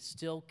we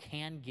still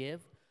can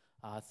give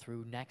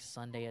through next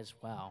Sunday as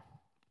well.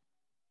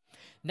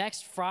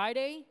 Next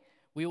Friday,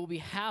 we will be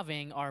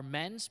having our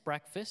men's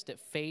breakfast at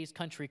Faye's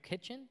Country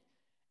Kitchen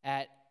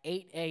at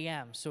 8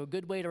 a.m. So a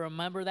good way to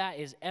remember that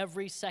is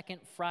every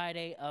second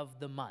Friday of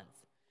the month.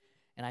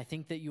 And I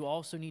think that you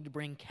also need to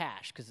bring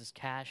cash, because it's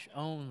cash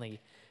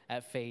only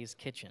at Faye's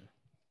Kitchen.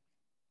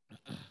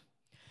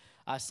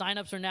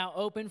 Sign-ups are now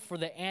open for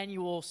the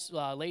annual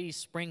Ladies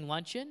Spring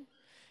Luncheon.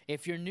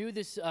 If you're new,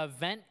 this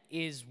event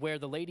is where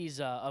the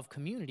ladies of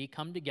community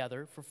come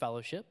together for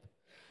fellowship,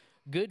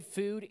 good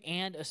food,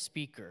 and a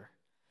speaker.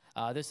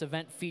 This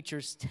event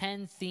features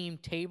 10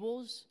 themed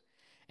tables,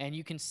 and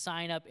you can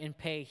sign up and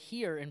pay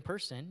here in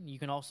person. You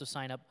can also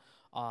sign up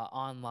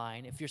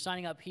online. If you're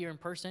signing up here in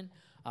person,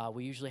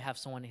 we usually have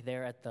someone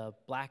there at the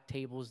black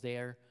tables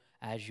there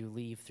as you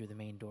leave through the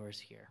main doors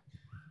here.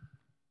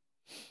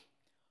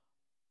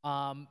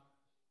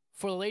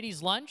 For the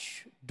ladies'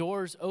 lunch,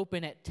 doors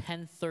open at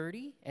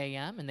 10:30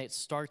 a.m., and it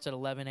starts at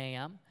 11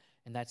 a.m.,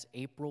 and that's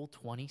April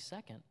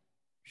 22nd.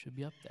 Should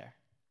be up there.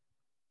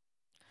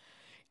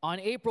 On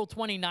April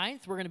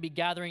 29th, we're going to be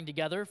gathering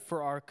together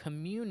for our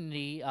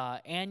community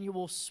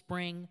annual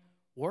spring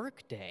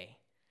work day.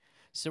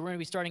 So we're going to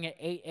be starting at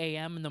 8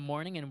 a.m. in the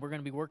morning, and we're going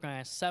to be working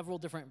on several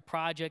different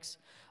projects.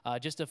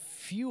 Just a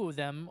few of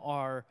them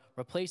are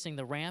replacing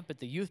the ramp at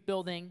the youth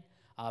building,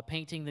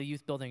 painting the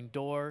youth building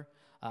door,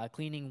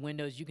 cleaning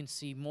windows. You can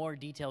see more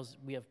details.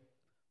 We have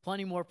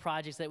plenty more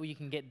projects that we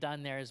can get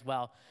done there as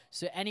well.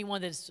 So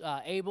anyone that's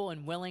able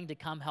and willing to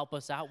come help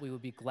us out, we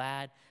would be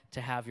glad to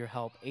have your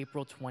help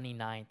April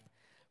 29th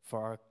for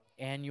our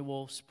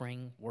annual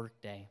spring work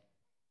day.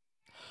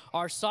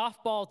 Our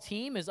softball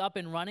team is up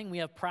and running. We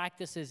have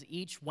practices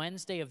each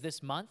Wednesday of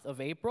this month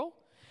of April.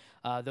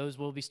 Those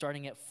will be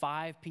starting at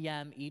 5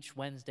 p.m. each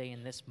Wednesday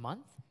in this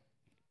month.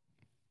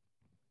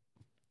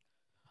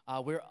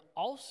 We're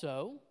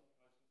also...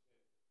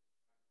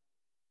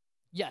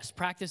 Yes,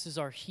 practices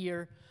are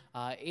here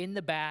in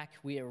the back.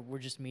 We're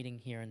just meeting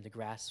here in the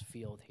grass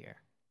field here.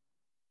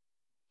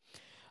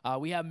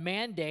 We have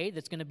Man Day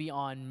that's going to be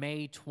on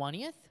May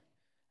 20th,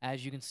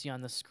 as you can see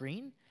on the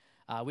screen.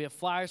 We have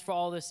flyers for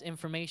all this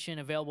information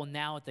available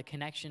now at the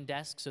connection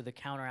desk, so the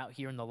counter out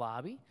here in the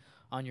lobby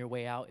on your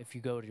way out if you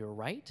go to your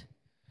right.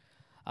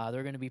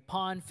 They're going to be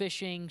pond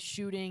fishing,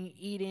 shooting,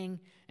 eating,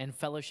 and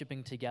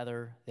fellowshipping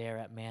together there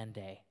at Man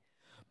Day.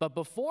 But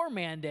before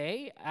Man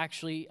Day,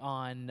 actually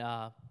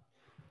on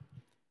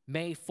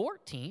May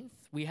 14th,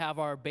 we have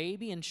our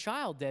baby and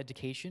child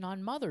dedication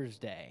on Mother's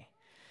Day.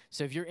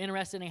 So if you're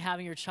interested in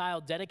having your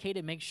child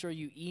dedicated, make sure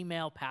you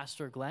email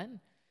Pastor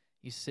Glen.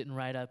 He's sitting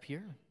right up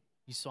here.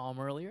 You saw him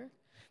earlier.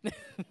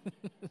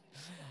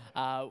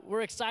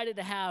 We're excited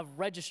to have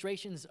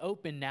registrations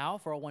open now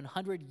for a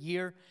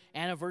 100-year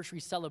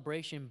anniversary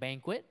celebration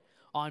banquet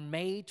on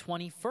May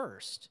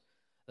 21st.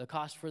 The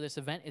cost for this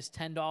event is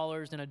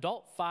 $10 an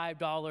adult,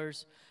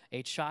 $5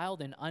 a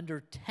child, and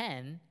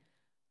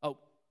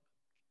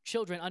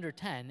children under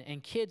 10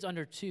 and kids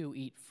under 2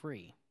 eat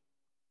free.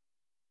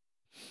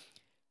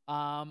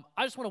 I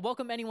just want to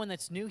welcome anyone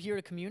that's new here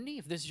to community.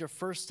 If this is your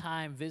first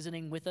time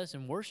visiting with us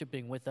and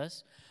worshiping with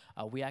us,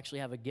 we actually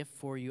have a gift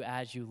for you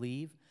as you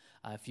leave.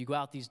 If you go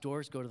out these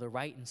doors, go to the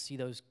right and see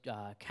those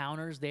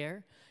counters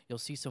there. You'll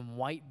see some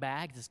white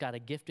bags. It's got a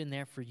gift in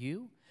there for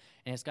you,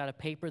 and it's got a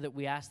paper that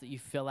we ask that you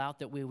fill out.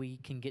 That way we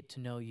can get to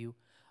know you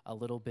a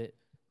little bit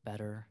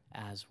better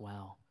as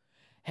well.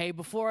 Hey,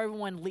 before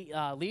everyone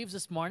leaves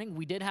this morning,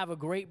 we did have a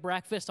great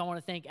breakfast. I want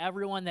to thank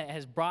everyone that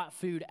has brought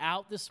food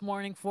out this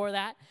morning for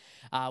that.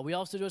 We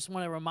also just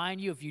want to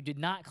remind you, if you did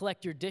not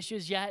collect your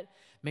dishes yet,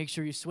 make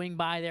sure you swing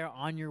by there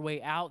on your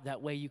way out.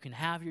 That way you can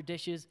have your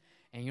dishes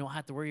and you don't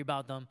have to worry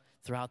about them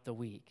throughout the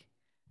week.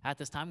 At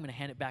this time, I'm going to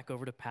hand it back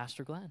over to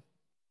Pastor Glen.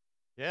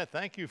 Yeah,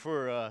 thank you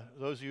for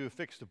those of you who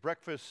fixed the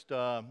breakfast.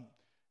 And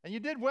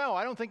you did well.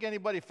 I don't think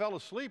anybody fell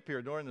asleep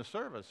here during the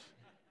service.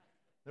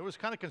 There was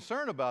kind of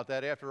concern about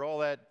that after all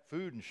that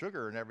food and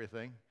sugar and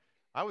everything.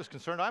 I was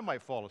concerned I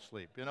might fall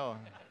asleep,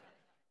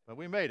 But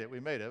we made it.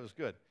 It was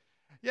good.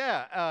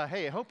 Yeah,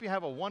 hey, I hope you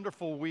have a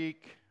wonderful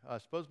week.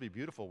 It's supposed to be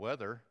beautiful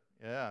weather.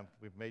 Yeah,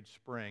 we've made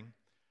spring.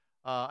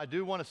 I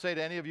do want to say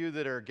to any of you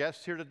that are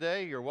guests here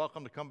today, you're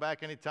welcome to come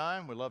back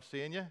anytime. We love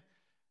seeing you.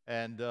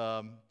 And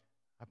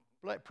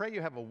Pray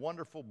you have a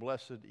wonderful,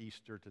 blessed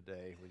Easter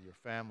today with your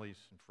families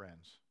and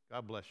friends.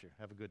 God bless you.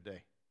 Have a good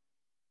day.